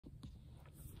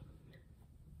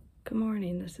Good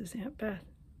morning, this is Aunt Beth.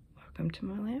 Welcome to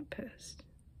my lamppost.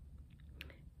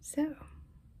 So,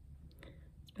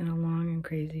 it's been a long and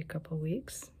crazy couple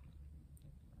weeks,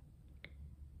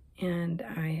 and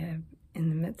I have, in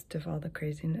the midst of all the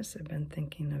craziness, I've been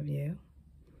thinking of you.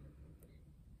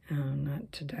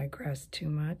 Not to digress too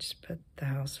much, but the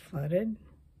house flooded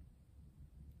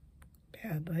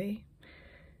badly,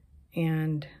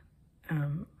 and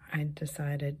I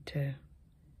decided to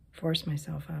force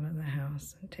myself out of the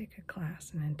house and take a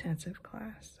class, an intensive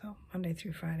class, so Monday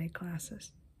through Friday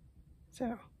classes.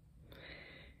 So,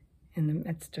 in the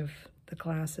midst of the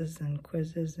classes and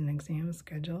quizzes and exam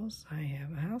schedules, I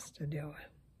have a house to deal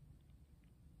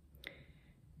with.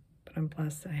 But I'm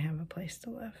blessed that I have a place to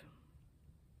live.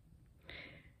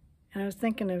 And I was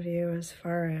thinking of you as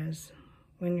far as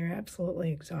when you're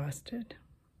absolutely exhausted,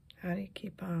 how do you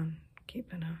keep on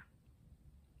keeping on?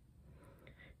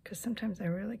 Because sometimes I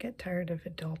really get tired of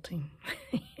adulting,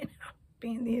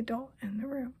 being the adult in the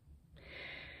room.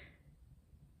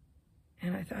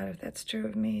 And I thought if that's true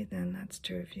of me, then that's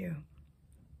true of you.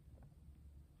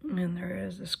 And there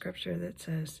is a scripture that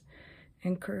says,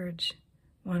 encourage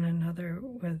one another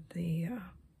with the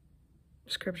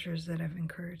scriptures that have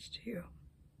encouraged you.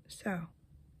 So,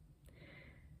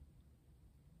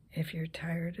 if you're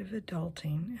tired of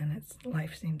adulting and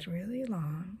life seems really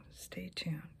long, stay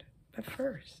tuned. But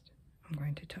first, I'm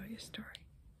going to tell you a story.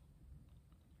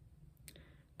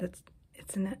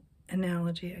 It's an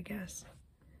analogy, I guess,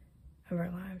 of our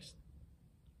lives.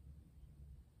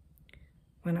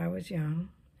 When I was young,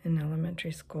 in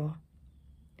elementary school,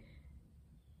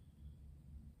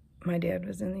 my dad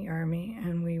was in the Army,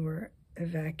 and we were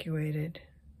evacuated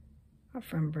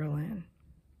from Berlin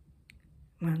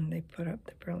when they put up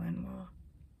the Berlin Wall.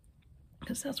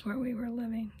 Because that's where we were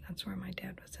living. That's where my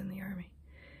dad was in the Army.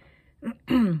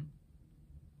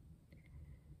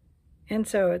 And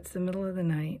so it's the middle of the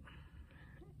night,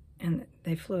 and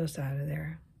they flew us out of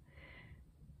there.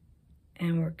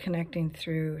 And we're connecting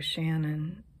through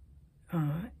Shannon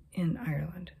in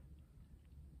Ireland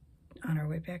on our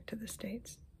way back to the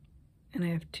States. And I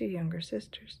have two younger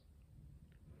sisters.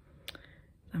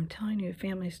 I'm telling you a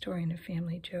family story and a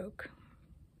family joke.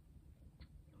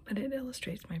 But it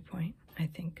illustrates my point, I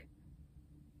think.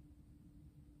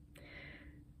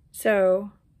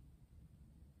 So,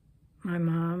 my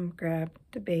mom grabbed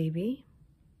the baby.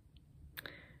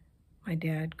 My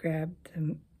dad grabbed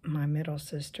my middle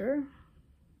sister.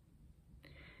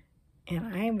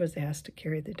 And I was asked to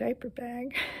carry the diaper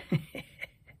bag.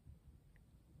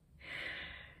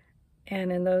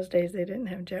 And in those days, they didn't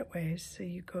have jetways. So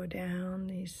you go down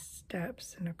these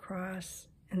steps and across,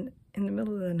 and in the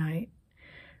middle of the night,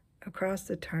 across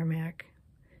the tarmac.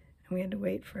 And we had to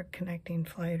wait for a connecting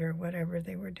flight or whatever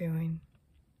they were doing.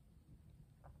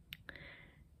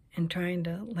 And trying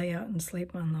to lay out and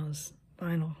sleep on those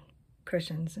vinyl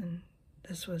cushions. And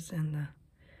this was in the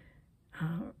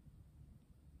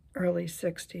early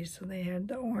 60s, so they had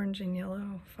the orange and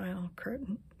yellow vinyl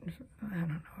curtain. I don't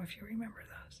know if you remember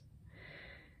those.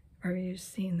 Or you've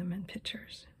seen them in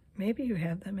pictures. Maybe you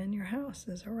have them in your house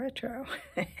as a retro.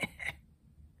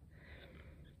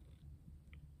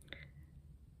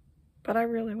 But I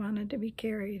really wanted to be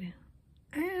carried.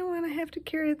 I didn't want to have to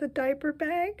carry the diaper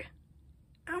bag.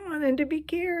 I wanted to be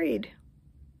carried.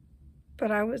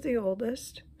 But I was the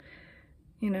oldest,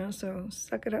 so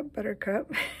suck it up,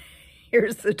 buttercup.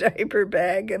 Here's the diaper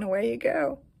bag, and away you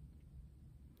go.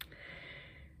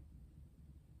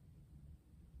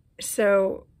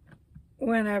 So,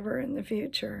 whenever in the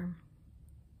future,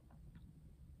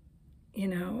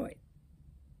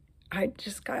 I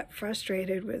just got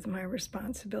frustrated with my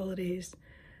responsibilities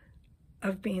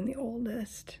of being the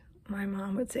oldest. My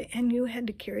mom would say, and you had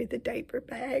to carry the diaper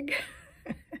bag.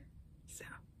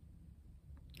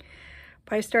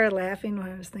 But I started laughing when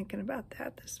I was thinking about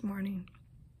that this morning.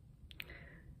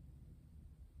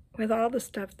 With all the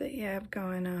stuff that you have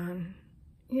going on,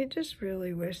 you just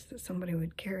really wish that somebody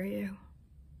would carry you.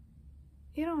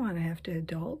 You don't want to have to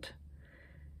adult.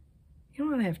 You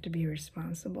don't want to have to be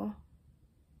responsible.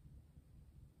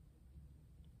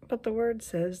 But the word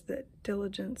says that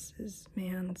diligence is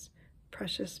man's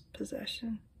precious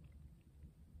possession.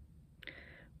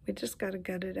 We just got to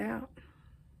gut it out.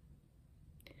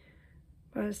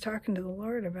 I was talking to the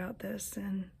Lord about this,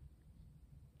 and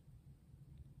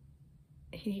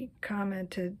he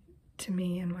commented to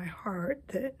me in my heart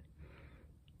that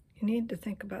you need to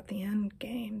think about the end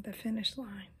game, the finish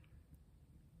line.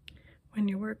 When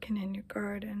you're working in your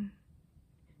garden,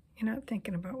 you're not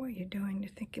thinking about what you're doing,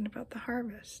 you're thinking about the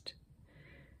harvest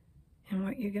and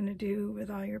what you're going to do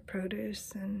with all your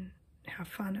produce and how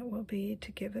fun it will be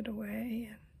to give it away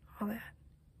and all that.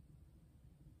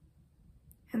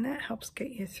 And that helps get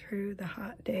you through the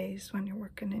hot days when you're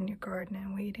working in your garden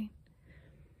and weeding.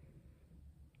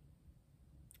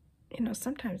 You know,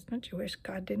 sometimes don't you wish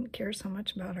God didn't care so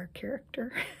much about our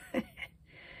character?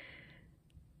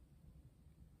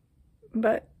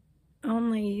 But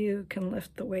only you can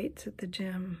lift the weights at the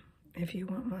gym if you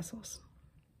want muscles.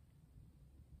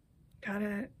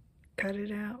 Gotta cut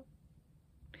it out.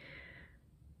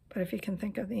 But if you can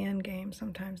think of the end game,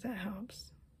 sometimes that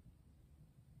helps.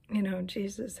 You know,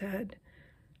 Jesus had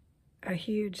a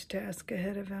huge task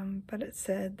ahead of him, but it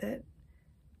said that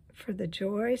for the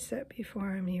joy set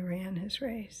before him, he ran his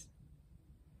race.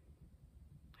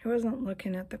 He wasn't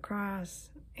looking at the cross.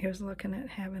 He was looking at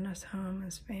having us home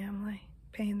as family,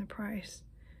 paying the price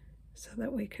so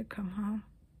that we could come home.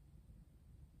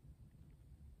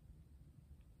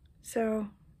 So,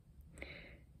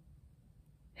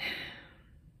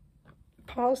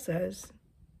 Paul says,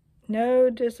 no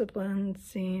discipline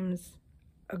seems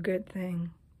a good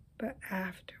thing, but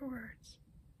afterwards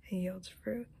it yields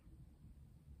fruit.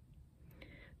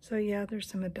 So yeah, there's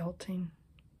some adulting,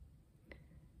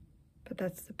 but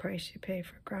that's the price you pay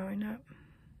for growing up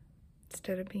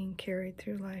instead of being carried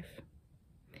through life.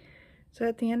 So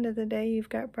at the end of the day, you've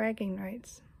got bragging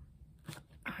rights.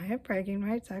 I have bragging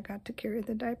rights. I got to carry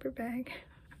the diaper bag.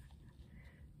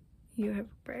 You have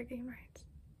bragging rights.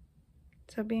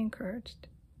 So be encouraged.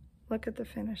 Look at the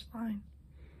finish line.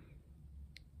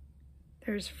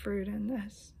 There's fruit in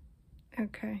this.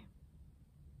 Okay.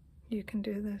 You can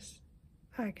do this.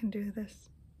 I can do this.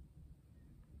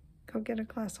 Go get a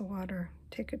glass of water.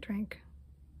 Take a drink.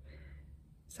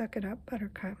 Suck it up,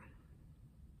 buttercup.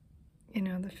 You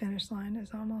know, the finish line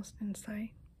is almost in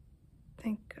sight.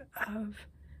 Think of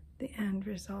the end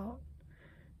result,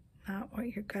 not what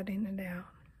you're gutting it out.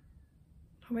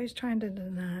 Always trying to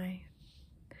deny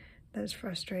that it's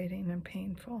frustrating and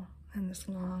painful and this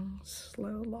long,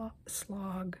 slow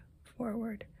slog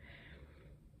forward.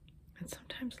 And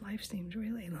sometimes life seems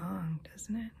really long,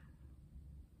 doesn't it?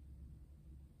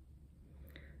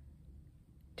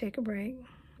 Take a break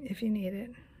if you need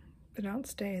it, but don't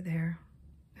stay there,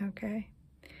 okay?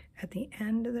 At the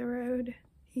end of the road,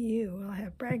 you will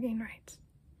have bragging rights.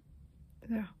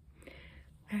 So,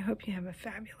 I hope you have a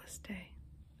fabulous day.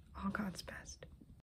 All God's best.